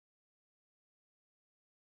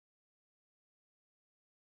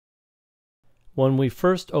When we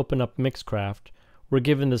first open up Mixcraft, we're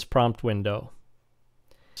given this prompt window.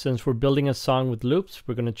 Since we're building a song with loops,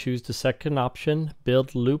 we're going to choose the second option,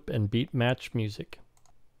 Build Loop and Beat Match Music.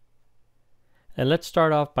 And let's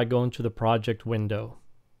start off by going to the project window.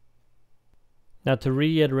 Now, to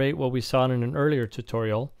reiterate what we saw in an earlier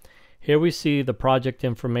tutorial, here we see the project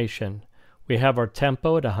information. We have our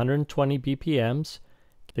tempo at 120 BPMs,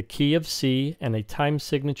 the key of C, and a time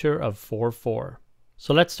signature of 4/4.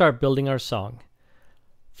 So let's start building our song.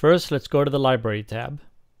 First, let's go to the Library tab.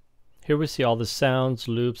 Here we see all the sounds,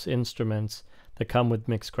 loops, instruments that come with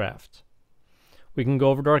Mixcraft. We can go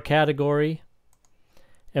over to our category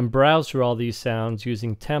and browse through all these sounds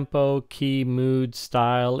using tempo, key, mood,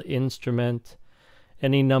 style, instrument,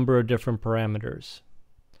 any number of different parameters.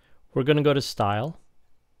 We're going to go to Style,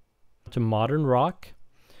 to Modern Rock,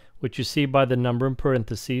 which you see by the number in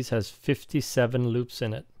parentheses has 57 loops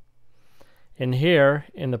in it. And here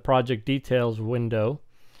in the Project Details window,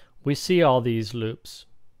 we see all these loops.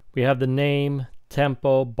 We have the name,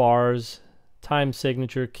 tempo, bars, time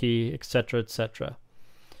signature, key, etc., etc.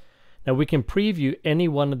 Now we can preview any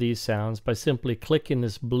one of these sounds by simply clicking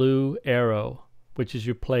this blue arrow, which is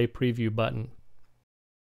your play preview button.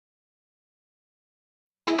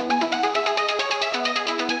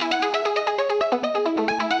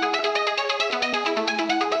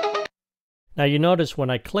 Now you notice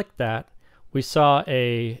when I click that, we saw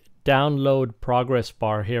a download progress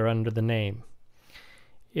bar here under the name.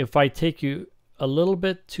 If I take you a little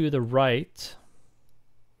bit to the right,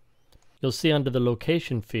 you'll see under the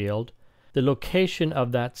location field, the location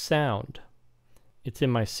of that sound. It's in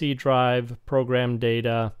my C drive, program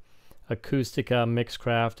data, Acoustica,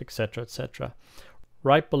 Mixcraft, etc., etc.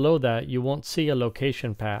 Right below that, you won't see a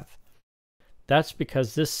location path. That's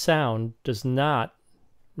because this sound does not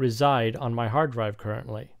reside on my hard drive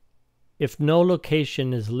currently. If no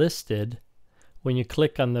location is listed when you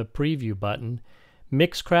click on the preview button,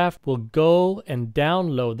 Mixcraft will go and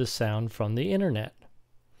download the sound from the internet.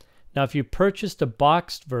 Now, if you purchased a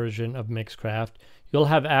boxed version of Mixcraft, you'll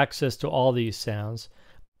have access to all these sounds.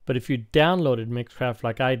 But if you downloaded Mixcraft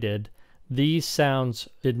like I did, these sounds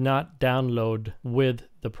did not download with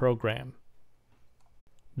the program.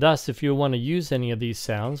 Thus, if you want to use any of these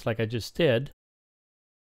sounds, like I just did,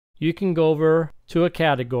 you can go over to a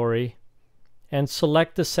category and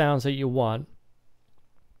select the sounds that you want.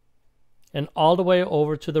 And all the way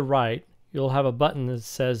over to the right, you'll have a button that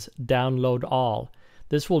says Download All.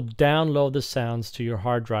 This will download the sounds to your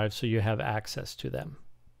hard drive so you have access to them.